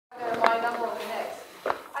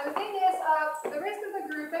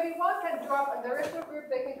can drop, and the rest of the group,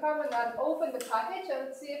 they can come and open the package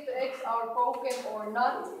and see if the eggs are broken or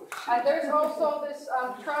not. And there's also this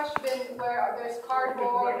trash bin where there's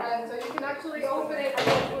cardboard, and so you can actually open it and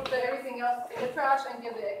then put everything else in the trash and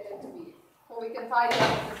give the egg to me. So we can tidy up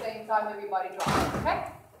at the same time everybody drops,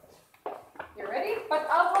 okay? You ready? But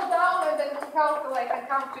I'll go down and then we'll calculate and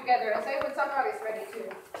count together and say when somebody's ready too.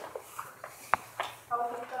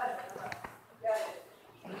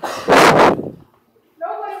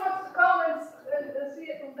 Nobody wants to come and see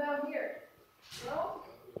it from down here. No?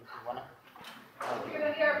 You're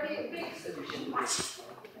going to hear pigs.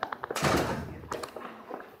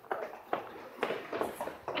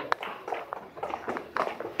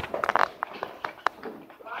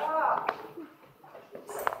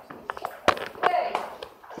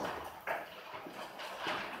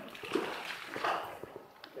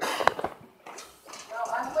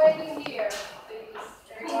 Waiting here, please,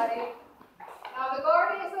 everybody. Now the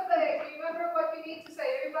guardians of the egg, remember what you need to say.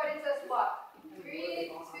 Everybody says what? 3,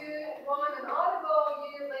 2, 1, and on the go,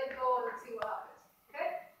 you let go and see what happens. Okay?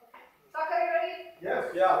 Sakari, ready? Yes,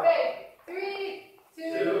 yeah. Okay, 3,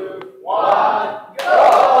 2, 1, go!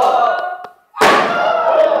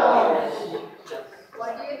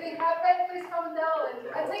 What do you think happened? Please come down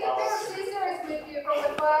and take a pair of scissors with you from the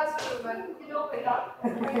classroom and you can open it up.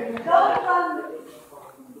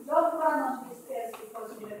 Don't run on these stairs because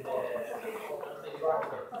you will fall.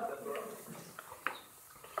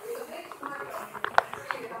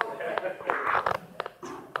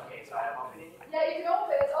 Yeah, you can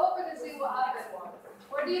open it. Open and see what happens.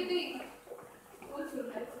 What do you think?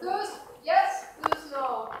 Goose? Yes? Goose?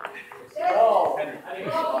 No? Yes? No.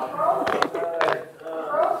 Crow?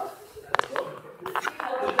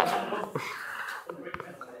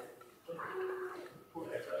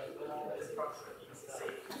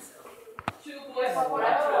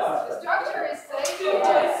 The structure is safe.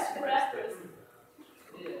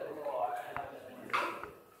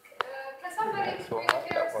 Can somebody bring a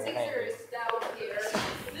pair of scissors down here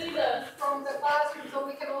from the classroom so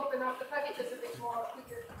we can open up the packages a bit more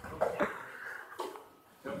quicker?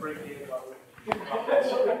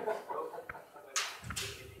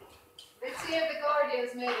 Let's see if the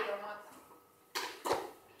guardians made it or not.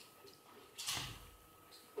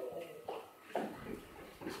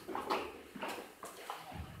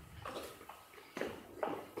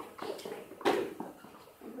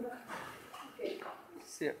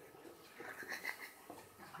 Yeah.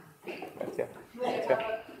 Okay. We have a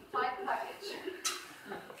tight package.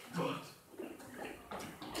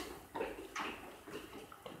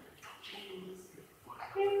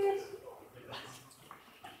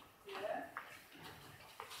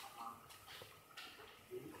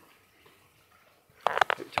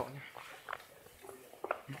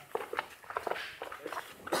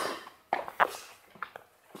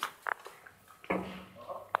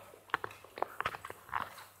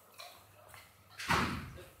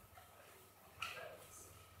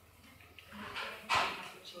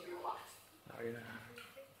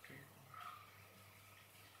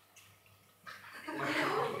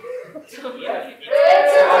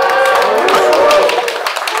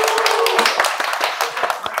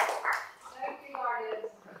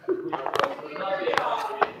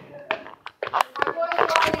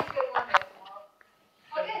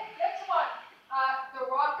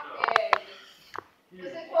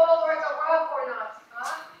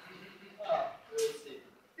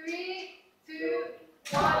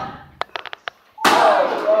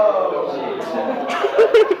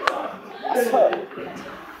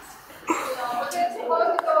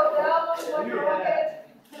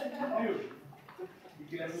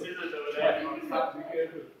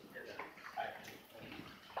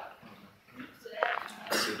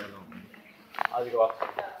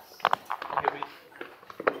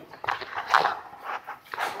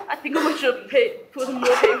 I think we should put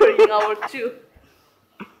more paper in our tube.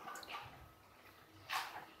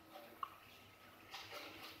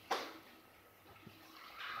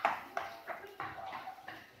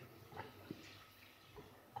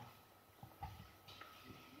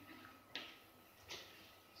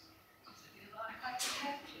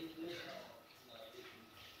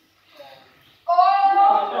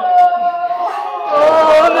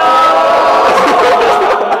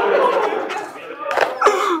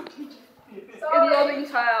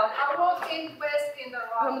 I walked in when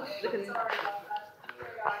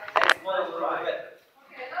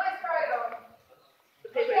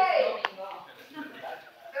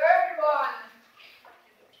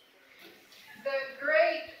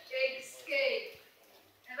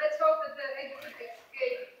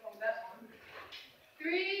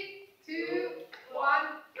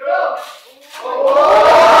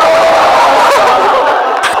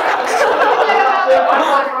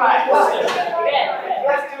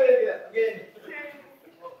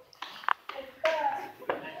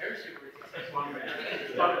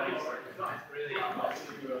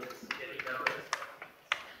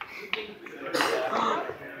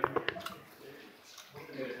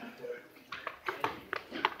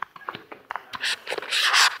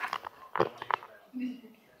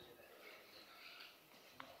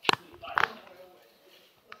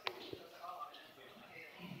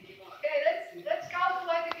Let's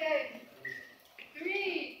calculate again.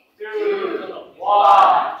 3, 2,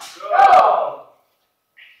 1, go!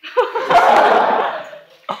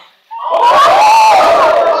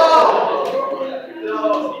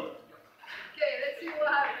 Okay, let's see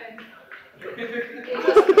what happened.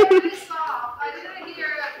 Just turn this off. I didn't hear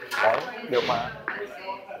a Đấy, được mà. Let's see.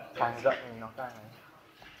 Càng giận thì nó càng này.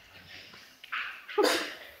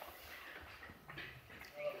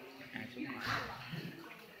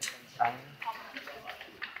 Anh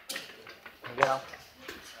biết không?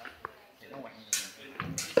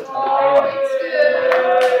 Oh, it's good.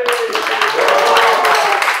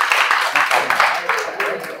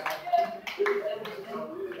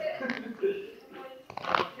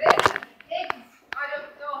 I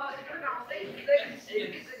don't know how to pronounce it.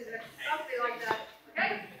 Something like that.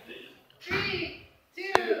 Okay? 3, 2,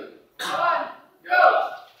 1, go!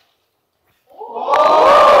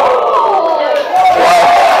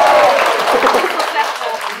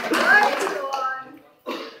 Nice one.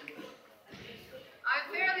 I'm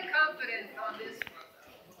fairly confident on this one.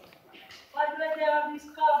 But when there are these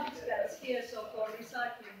garbage bags here, so for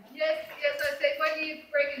recycling. Yes, I said when you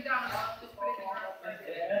break it down, I'll just put it in our.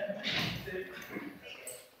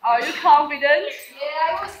 Are you confident? Yeah,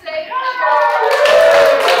 I was saying.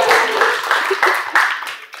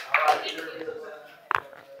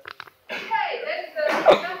 Okay, then the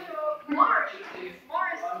national march.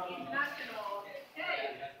 Mars national. Okay.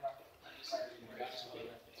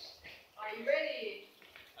 Are you ready?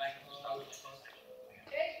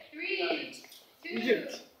 Okay, 3, 2,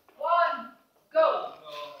 1, go.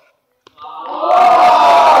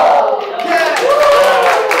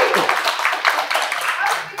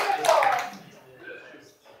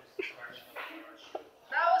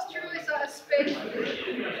 That was truly a space.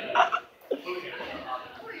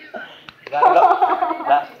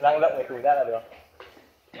 Răng rộng để tùi ra là được.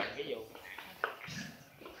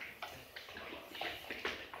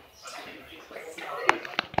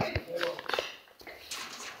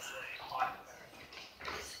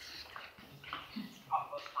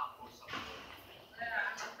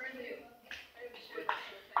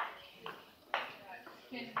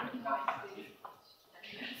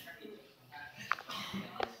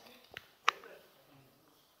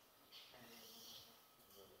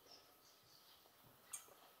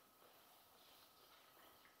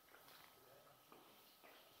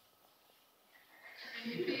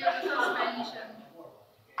 And you feel the suspension.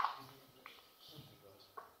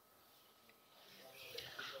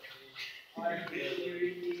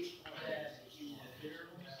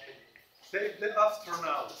 Save the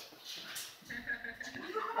astronaut.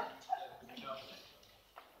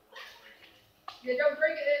 Yeah, don't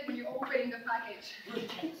break it in when you're opening the package.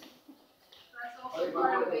 That's also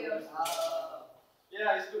part of the video.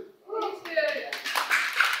 Yeah, it's good. It's good.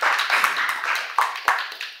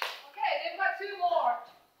 Okay, they've got 2 more.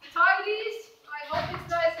 Tidies. I hope it's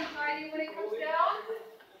nice and tidy when it comes down.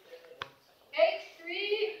 Okay,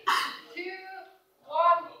 3, 2,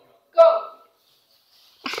 1, go.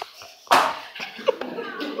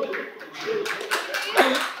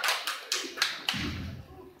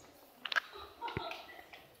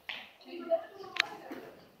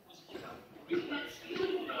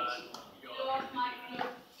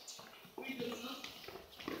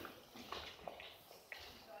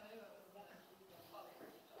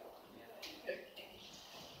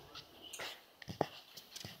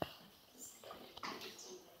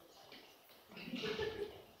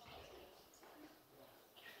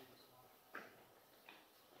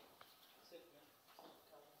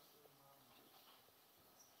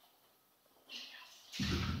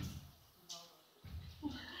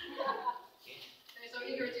 They're so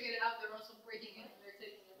eager to get it out, they're also breaking it. They're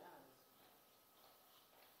taking it out.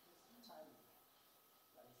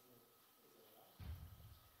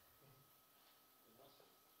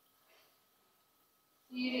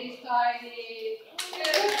 It is tidy.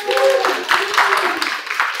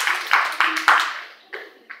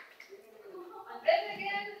 And then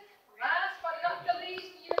again, last but not the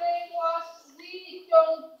least, your name was We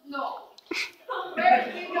Don't Know.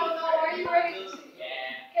 First, we don't know. Are you ready to see?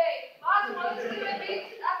 Okay, last one. Let's give a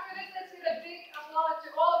big, after this, let's give a big applause to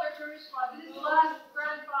all of our crews. This is the last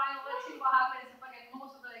grand final. Let's see what happens if I get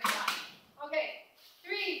most of the exam. Okay,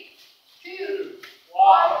 3, 2,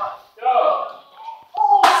 1, go.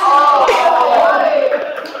 Oh!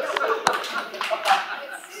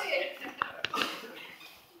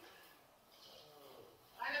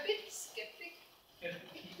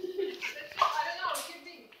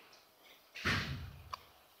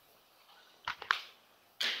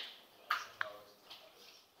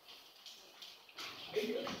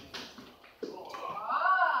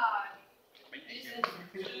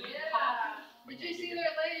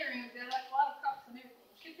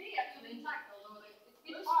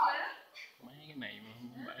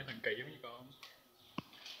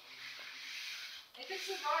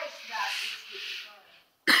 survives that, it's good.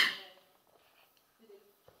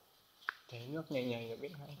 Chảy nước nhẹ nhàng là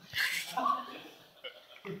biết hay.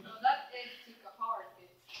 No,